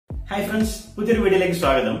Hi friends, പുതിയൊരു വീഡിയോയിലേക്ക്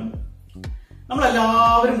സ്വാഗതം.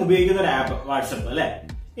 നമ്മളെല്ലാവരും ഉപയോഗിക്കുന്ന ഒരു ആപ്പ് വാട്സപ്പ് അല്ലെ.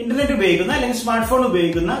 ഇന്റർനെറ്റ് ഉപയോഗിക്കുന്ന അല്ലെങ്കിൽ സ്മാർട്ട് ഫോൺ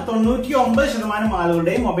ഉപയോഗിക്കുന്ന 99%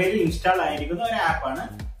 ആളുകളുടെയും മൊബൈലിൽ ഇൻസ്റ്റാൾ ആയിരിക്കുന്ന ഒരു ആപ്പാണ്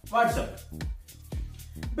വാട്സപ്പ്.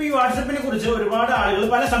 ഇപ്പൊ ഈ വാട്സപ്പിനെ കുറിച്ച് ഒരുപാട് ആളുകൾ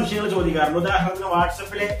പല സംശയങ്ങൾ ചോദിക്കാറുണ്ട്. ഉദാഹരണത്തിന്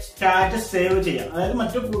വാട്സപ്പിലെ സ്റ്റാറ്റസ് സേവ് ചെയ്യാം, അതായത്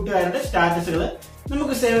മറ്റു കൂട്ടുകാരുടെ സ്റ്റാറ്റസുകൾ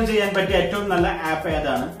നമുക്ക് സേവ് ചെയ്യാൻ പറ്റിയ ഏറ്റവും നല്ല ആപ്പ്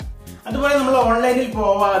ഏതാണ്? അതുപോലെ നമ്മൾ ഓൺലൈനിൽ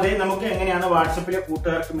പോവാതെ നമുക്ക് എങ്ങനെയാണ് വാട്സപ്പിലെ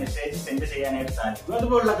കൂട്ടുകാർക്ക് മെസ്സേജ് സെൻഡ് ചെയ്യാനായിട്ട് സാധിക്കും,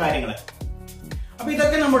 അതുപോലുള്ള കാര്യങ്ങൾ. അപ്പൊ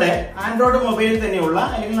ഇതൊക്കെ നമ്മുടെ ആൻഡ്രോയിഡ് മൊബൈലിൽ തന്നെയുള്ള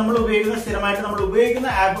അല്ലെങ്കിൽ നമ്മൾ ഉപയോഗിക്കുന്ന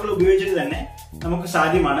ആപ്പുകൾ ഉപയോഗിച്ചിട്ട് തന്നെ നമുക്ക്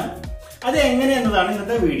സാധ്യമാണ്. അത് എങ്ങനെയെന്നതാണ്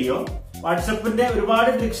ഇന്നത്തെ വീഡിയോ. വാട്സപ്പിന്റെ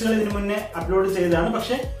ഒരുപാട് ട്രിക്സുകൾ ഇതിനു മുന്നേ അപ്ലോഡ് ചെയ്തതാണ്,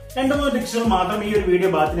 പക്ഷെ 2-3 ട്രിക്സുകൾ മാത്രം ഈ ഒരു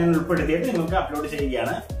വീഡിയോ ഭാഗത്ത് ഞാൻ ഉൾപ്പെടുത്തിയിട്ട് നിങ്ങൾക്ക് അപ്ലോഡ്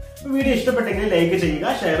ചെയ്യുകയാണ്. വീഡിയോ ഇഷ്ടപ്പെട്ടെങ്കിൽ ലൈക്ക് ചെയ്യുക,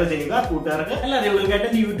 ഷെയർ ചെയ്യുക, കൂട്ടുകാർക്ക് അല്ലാതെ ഉൾക്കായിട്ട്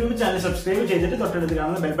യൂട്യൂബ് ചാനൽ സബ്സ്ക്രൈബ് ചെയ്തിട്ട് തൊട്ടടുത്ത്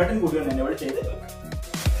കാണുന്ന ബെൽ ബട്ടൺ കൂടി ഒന്ന് എനേബിൾ ചെയ്ത് വെക്കുക.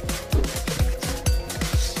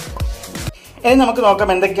 ഇനി നമുക്ക്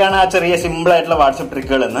നോക്കാം എന്തൊക്കെയാണ് ആ ചെറിയ സിമ്പിൾ ആയിട്ടുള്ള വാട്സപ്പ്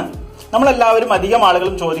ട്രിക്കുകൾ എന്ന്. നമ്മളെല്ലാവരും അധികം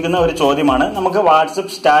ആളുകളും ചോദിക്കുന്ന ഒരു ചോദ്യമാണ്, നമുക്ക്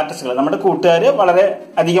വാട്സപ്പ് സ്റ്റാറ്റസുകൾ, നമ്മുടെ കൂട്ടുകാർ വളരെ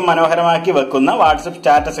അധികം മനോഹരമാക്കി വെക്കുന്ന വാട്സപ്പ്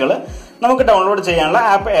സ്റ്റാറ്റസുകൾ നമുക്ക് ഡൗൺലോഡ് ചെയ്യാനുള്ള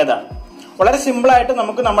ആപ്പ് ഏതാണ്? വളരെ സിമ്പിൾ ആയിട്ട്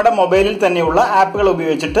നമുക്ക് നമ്മുടെ മൊബൈലിൽ തന്നെയുള്ള ആപ്പുകൾ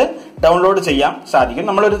ഉപയോഗിച്ചിട്ട് ഡൗൺലോഡ് ചെയ്യാൻ സാധിക്കും.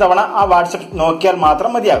 നമ്മളൊരു തവണ ആ വാട്സപ്പ് നോക്കിയാൽ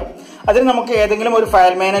മാത്രം മതിയാകും. അതിന് നമുക്ക് ഏതെങ്കിലും ഒരു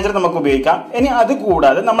ഫയൽ മാനേജർ നമുക്ക് ഉപയോഗിക്കാം. ഇനി അത്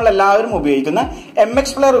കൂടാതെ നമ്മൾ എല്ലാവരും ഉപയോഗിക്കുന്ന MX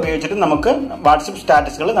Player ഉപയോഗിച്ചിട്ട് നമുക്ക് വാട്സപ്പ്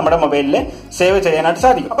സ്റ്റാറ്റസുകൾ നമ്മുടെ മൊബൈലിൽ സേവ് ചെയ്യാനായിട്ട്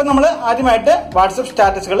സാധിക്കും. അപ്പൊ നമ്മൾ ആദ്യമായിട്ട് വാട്സപ്പ്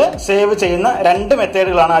സ്റ്റാറ്റസുകൾ സേവ് ചെയ്യുന്ന 2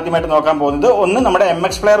 മെത്തേഡുകളാണ് ആദ്യമായിട്ട് നോക്കാൻ പോകുന്നത്. ഒന്ന് നമ്മുടെ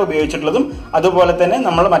MX Player ഉപയോഗിച്ചിട്ടുള്ളതും അതുപോലെ തന്നെ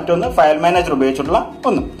നമ്മൾ മറ്റൊന്ന് ഫയൽ മാനേജർ ഉപയോഗിച്ചിട്ടുള്ള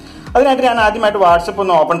ഒന്നും. അതിനായിട്ട് ഞാൻ ആദ്യമായിട്ട് വാട്സപ്പ്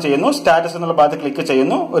ഒന്ന് ഓപ്പൺ ചെയ്യുന്നു. സ്റ്റാറ്റസ് എന്നുള്ള ഭാഗത്ത് ക്ലിക്ക്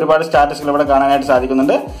ചെയ്യുന്നു. ഒരുപാട് സ്റ്റാറ്റസുകൾ ഇവിടെ കാണാനായിട്ട്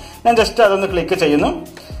സാധിക്കുന്നുണ്ട്. ഞാൻ ജസ്റ്റ് അതൊന്ന് ക്ലിക്ക് ചെയ്യുന്നു.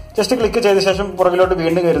 ജസ്റ്റ് ക്ലിക്ക് ചെയ്ത ശേഷം പുറകിലോട്ട്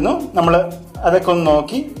വീണ്ടും വരുന്നു. നമ്മൾ അതൊക്കെ ഒന്ന്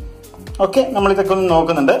നോക്കി. ഓക്കെ, നമ്മൾ ഇതൊക്കെ ഒന്ന്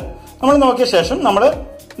നോക്കുന്നുണ്ട്. നമ്മൾ നോക്കിയ ശേഷം നമ്മൾ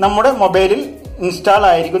നമ്മുടെ മൊബൈലിൽ ഇൻസ്റ്റാൾ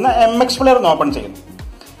ആയിരിക്കുന്ന MX Player ഒന്ന് ഓപ്പൺ ചെയ്യുന്നു.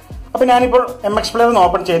 അപ്പൊ ഞാനിപ്പോൾ MX Player ഒന്ന്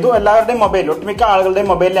ഓപ്പൺ ചെയ്തു. എല്ലാവരുടെയും മൊബൈലിൽ, ഒട്ടുമിക്ക ആളുകളുടെയും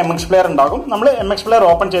മൊബൈലിൽ MX Player ഉണ്ടാകും. നമ്മൾ MX Player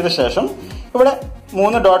ഓപ്പൺ ചെയ്ത ശേഷം ഇവിടെ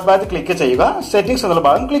 3 ഡോട്ട് ഭാഗത്ത് ക്ലിക്ക് ചെയ്യുക. സെറ്റിംഗ്സ് എന്നുള്ള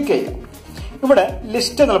ഭാഗം ക്ലിക്ക് ചെയ്യുക. ഇവിടെ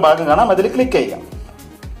ലിസ്റ്റ് എന്നുള്ള ഭാഗം കാണാം, അതിൽ ക്ലിക്ക് ചെയ്യുക.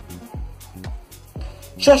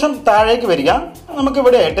 ശേഷം താഴേക്ക് വരിക. നമുക്ക്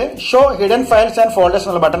ഇവിടെ ആയിട്ട് show hidden files and folders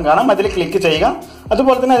എന്നുള്ള ബട്ടൺ കാണാം, അതിൽ ക്ലിക്ക് ചെയ്യുക.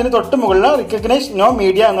 അതുപോലെ തന്നെ അതിന് തൊട്ട് മുകളിൽ റിക്കഗ്നൈസ് നോ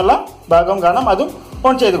മീഡിയ എന്നുള്ള ഭാഗം കാണാം, അതും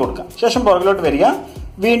ഓൺ ചെയ്ത് കൊടുക്കുക. ശേഷം പുറകിലോട്ട് വരിക.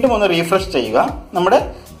 വീണ്ടും ഒന്ന് റീഫ്രഷ് ചെയ്യുക.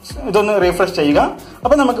 ഇതൊന്ന് റീഫ്രഷ് ചെയ്യുക.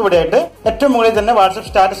 അപ്പൊ നമുക്ക് ഇവിടെ ആയിട്ട് ഏറ്റവും മുകളിൽ തന്നെ വാട്സപ്പ്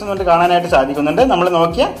സ്റ്റാറ്റസ് എന്ന് കാണാനായിട്ട് സാധിക്കുന്നുണ്ട്. നമ്മൾ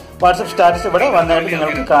നോക്കിയ വാട്സപ്പ് സ്റ്റാറ്റസ് ഇവിടെ വന്നായിട്ട്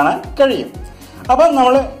നിങ്ങൾക്ക് കാണാൻ കഴിയും. അപ്പൊ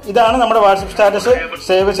ഇതാണ് നമ്മുടെ വാട്സപ്പ് സ്റ്റാറ്റസ്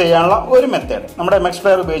സേവ് ചെയ്യാനുള്ള ഒരു മെത്തേഡ്, നമ്മുടെ MX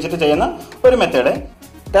Player ഉപയോഗിച്ചിട്ട് ചെയ്യുന്ന ഒരു മെത്തേഡ്.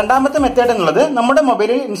 രണ്ടാമത്തെ മെത്തേഡ് എന്നുള്ളത് നമ്മുടെ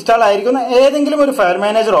മൊബൈലിൽ ഇൻസ്റ്റാൾ ആയിരിക്കുന്ന ഏതെങ്കിലും ഒരു ഫയൽ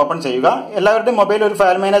മാനേജർ ഓപ്പൺ ചെയ്യുക. എല്ലാവരുടെയും മൊബൈലിൽ ഒരു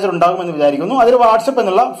ഫയൽ മാനേജർ ഉണ്ടാകുമെന്ന് വിചാരിക്കുന്നു. അതിൽ വാട്സപ്പ്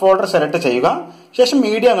എന്നുള്ള ഫോൾഡർ സെലക്ട് ചെയ്യുക. ശേഷം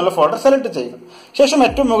മീഡിയ എന്നുള്ള ഫോൾഡർ സെലക്ട് ചെയ്യുക. ശേഷം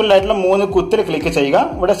ഏറ്റവും മുകളിലായിട്ടുള്ള 3 കുത്തിൽ ക്ലിക്ക് ചെയ്യുക.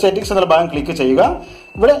 ഇവിടെ സെറ്റിംഗ്സ് എന്നുള്ള ഭാഗം ക്ലിക്ക് ചെയ്യുക.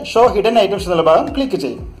 ഇവിടെ ഷോ ഹിഡൻ ഐറ്റംസ് എന്നുള്ള ഭാഗം ക്ലിക്ക്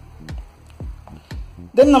ചെയ്യുക.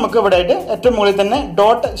 ദെൻ നമുക്ക് ഇവിടെ ആയിട്ട് ഏറ്റവും മുകളിൽ തന്നെ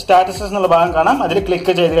ഡോട്ട് സ്റ്റാറ്റസസ് എന്നുള്ള ഭാഗം കാണാം, അതിൽ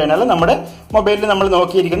ക്ലിക്ക് ചെയ്ത് കഴിഞ്ഞാൽ നമ്മുടെ മൊബൈലിൽ നമ്മൾ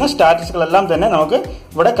നോക്കിയിരിക്കുന്ന സ്റ്റാറ്റസുകളെല്ലാം തന്നെ നമുക്ക്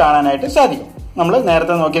ഇവിടെ കാണാനായിട്ട് സാധിക്കും. നമ്മൾ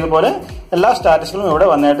നേരത്തെ നോക്കിയതുപോലെ എല്ലാ സ്റ്റാറ്റസുകളും ഇവിടെ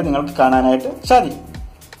വന്നായിട്ട് നിങ്ങൾക്ക് കാണാനായിട്ട് സാധിക്കും.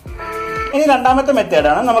 ഇനി രണ്ടാമത്തെ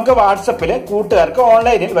മെത്തേഡാണ്, നമുക്ക് വാട്സപ്പിൽ കൂട്ടുകാർക്ക്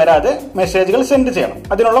ഓൺലൈനിൽ വരാതെ മെസ്സേജുകൾ സെൻഡ് ചെയ്യണം.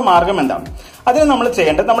 അതിനുള്ള മാർഗം എന്താണ്? അതിന് നമ്മൾ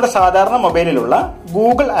ചെയ്യേണ്ടത് നമ്മുടെ സാധാരണ മൊബൈലിലുള്ള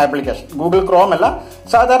ഗൂഗിൾ ആപ്ലിക്കേഷൻ, ഗൂഗിൾ ക്രോം അല്ല,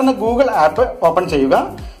 സാധാരണ ഗൂഗിൾ ആപ്പ് ഓപ്പൺ ചെയ്യുക.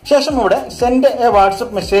 ശേഷം ഇവിടെ send A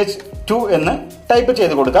WhatsApp message to എന്ന് ടൈപ്പ്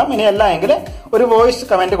ചെയ്ത് കൊടുക്കാം. ഇനി അല്ല എങ്കിൽ ഒരു വോയിസ്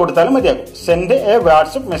കമന്റ് കൊടുത്താലും മതിയാകും. Send A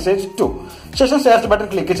WhatsApp message to. ശേഷം സെർച്ച് ബട്ടൺ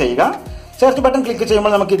ക്ലിക്ക് ചെയ്യുക. സെർച്ച് ബട്ടൺ ക്ലിക്ക്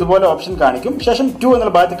ചെയ്യുമ്പോൾ നമുക്ക് ഇതുപോലെ ഓപ്ഷൻ കാണിക്കും. ശേഷം 2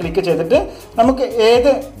 എന്നുള്ള ഭാഗത്ത് ക്ലിക്ക് ചെയ്തിട്ട് നമുക്ക്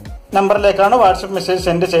ഏത് നമ്പറിലേക്കാണ് വാട്സപ്പ് മെസ്സേജ്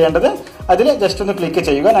സെൻഡ് ചെയ്യേണ്ടത് അതിൽ ജസ്റ്റ് ഒന്ന് ക്ലിക്ക്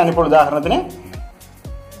ചെയ്യുക. ഞാനിപ്പോൾ ഉദാഹരണത്തിന്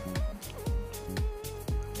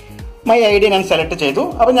മൈ ID ഞാൻ സെലക്ട് ചെയ്തു.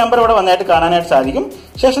 അപ്പോൾ നമ്പർ ഇവിടെ വന്നായിട്ട് കാണാനായിട്ട് സാധിക്കും.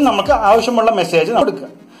 ശേഷം നമുക്ക് ആവശ്യമുള്ള മെസ്സേജ് കൊടുക്കുക.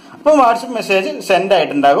 അപ്പം വാട്സപ്പ് മെസ്സേജ് സെൻഡ്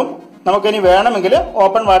ആയിട്ടുണ്ടാകും. നമുക്കിനി വേണമെങ്കിൽ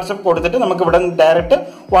ഓപ്പൺ വാട്സപ്പ് കൊടുത്തിട്ട് നമുക്ക് ഇവിടെ ഡയറക്റ്റ്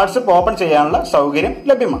വാട്സപ്പ് ഓപ്പൺ ചെയ്യാനുള്ള സൗകര്യം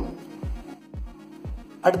ലഭ്യമാണ്.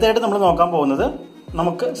 അടുത്തായിട്ട് നമ്മൾ നോക്കാൻ പോകുന്നത്,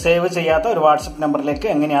 നമുക്ക് സേവ് ചെയ്യാത്ത ഒരു വാട്സപ്പ് നമ്പറിലേക്ക്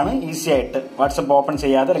എങ്ങനെയാണ് ഈസി ആയിട്ട് വാട്സപ്പ് ഓപ്പൺ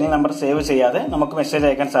ചെയ്യാതെ അല്ലെങ്കിൽ നമ്പർ സേവ് ചെയ്യാതെ നമുക്ക് മെസ്സേജ്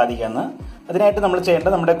അയക്കാൻ സാധിക്കുമെന്ന്. അതിനായിട്ട് നമ്മൾ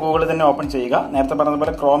ചെയ്യേണ്ടത് നമ്മുടെ ഗൂഗിൾ തന്നെ ഓപ്പൺ ചെയ്യുക. നേരത്തെ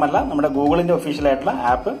പറഞ്ഞതുപോലെ ക്രോം അല്ല, നമ്മുടെ ഗൂഗിളിന്റെ ഒഫീഷ്യൽ ആയിട്ടുള്ള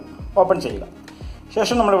ആപ്പ് ഓപ്പൺ ചെയ്യുക.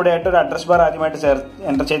 ശേഷം നമ്മൾ ഇവിടെ ആയിട്ട് ഒരു അഡ്രസ് ബാർ ആദ്യമായിട്ട്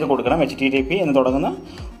എൻ്റർ ചെയ്ത് കൊടുക്കണം. HTTP എന്ന് തുടങ്ങുന്ന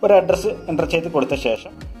ഒരു അഡ്രസ്സ് എൻ്റർ ചെയ്ത് കൊടുത്ത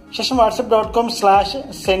ശേഷം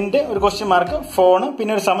whatsapp.com/send ഒരു ക്വസ്റ്റ്യൻ മാർക്ക് ഫോൺ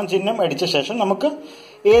പിന്നെ ഒരു സമം ചിഹ്നം അടിച്ച ശേഷം നമുക്ക്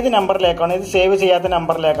ഏത് നമ്പറിലേക്കാണ്, ഇത് സേവ് ചെയ്യാത്ത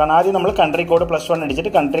നമ്പറിലേക്കാണ്, ആദ്യം നമ്മൾ കൺട്രി കോഡ് +1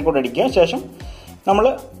 അടിച്ചിട്ട് കൺട്രി കോഡ് അടിക്കുക. ശേഷം നമ്മൾ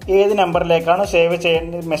ഏത് നമ്പറിലേക്കാണ്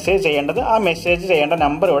മെസ്സേജ് ചെയ്യേണ്ടത് ആ മെസ്സേജ് ചെയ്യേണ്ട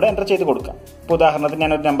നമ്പർ ഇവിടെ എൻ്റർ ചെയ്ത് കൊടുക്കുക. ഇപ്പോൾ ഉദാഹരണത്തിന്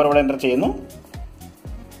ഞാനൊരു നമ്പർ ഇവിടെ എൻ്റർ ചെയ്യുന്നു.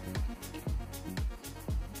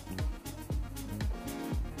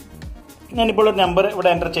 ഞാനിപ്പോൾ ഒരു നമ്പർ ഇവിടെ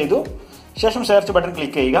എൻ്റർ ചെയ്തു. ശേഷം സെർച്ച് ബട്ടൺ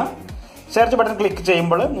ക്ലിക്ക് ചെയ്യുക. സെർച്ച് ബട്ടൺ ക്ലിക്ക്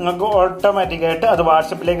ചെയ്യുമ്പോൾ നിങ്ങൾക്ക് ഓട്ടോമാറ്റിക്കായിട്ട് അത്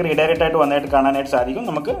വാട്സപ്പിലേക്ക് റീഡയറക്റ്റ് ആയിട്ട് വന്നായിട്ട് കാണാനായിട്ട് സാധിക്കും.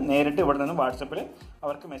 നമുക്ക് നേരിട്ട് ഇവിടെ നിന്ന് വാട്സപ്പിൽ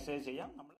അവർക്ക് മെസ്സേജ് ചെയ്യാം.